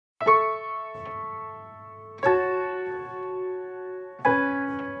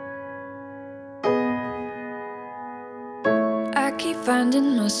keep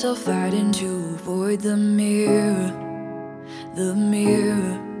finding myself fighting to avoid the mirror.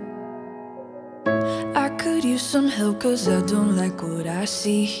 I could use some help, cause I don't like what I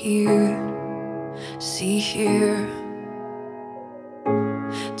see here.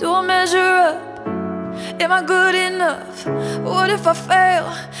 Do I measure up? Am I good enough? What if I fail?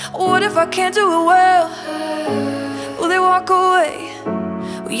 What if I can't do it well? Will they walk away?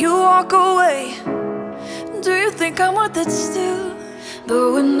 Will you walk away? Do you think I'm worth it still?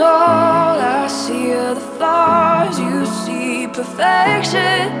 But when all I see are the flaws, you see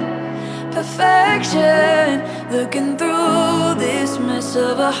perfection. Looking through this mess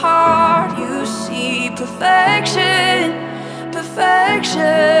of a heart, you see perfection.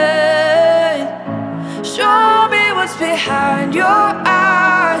 Show me what's behind your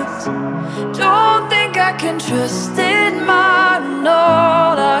eyes. Don't think I can trust in mine.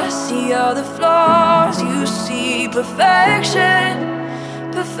 All I see are the flaws, you see perfection.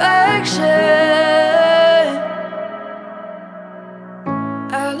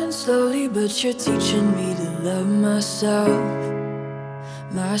 I learn slowly, but you're teaching me to love myself.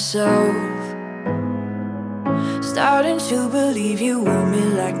 Starting to believe you want me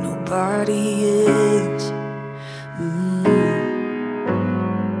like nobody else.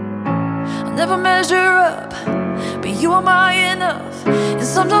 I'll never measure up, but you are my enough. And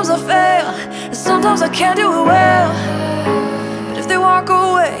sometimes I fail, and sometimes I can't do it well. But if they walk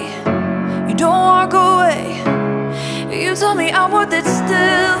away, you don't walk away. You tell me I'm worth it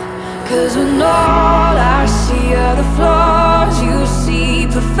still. Cause when all I see are the flaws, you see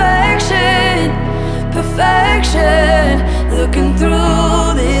perfection. Looking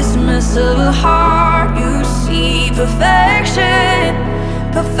through this mess of a heart, you see perfection.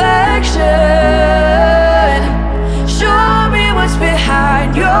 Show me what's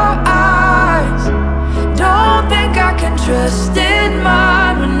behind your eyes. Don't think I can trust in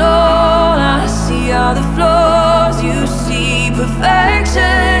mine. When all I see are the flaws, you see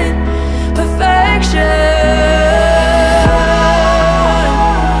perfection.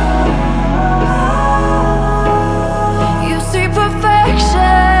 You see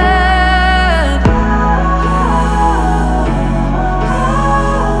perfection.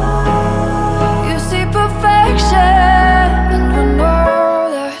 You see perfection. And when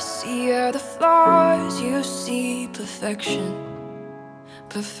all I see are the flaws, you see perfection.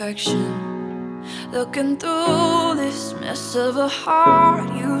 Looking through this mess of a heart,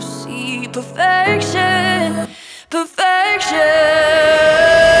 you see perfection.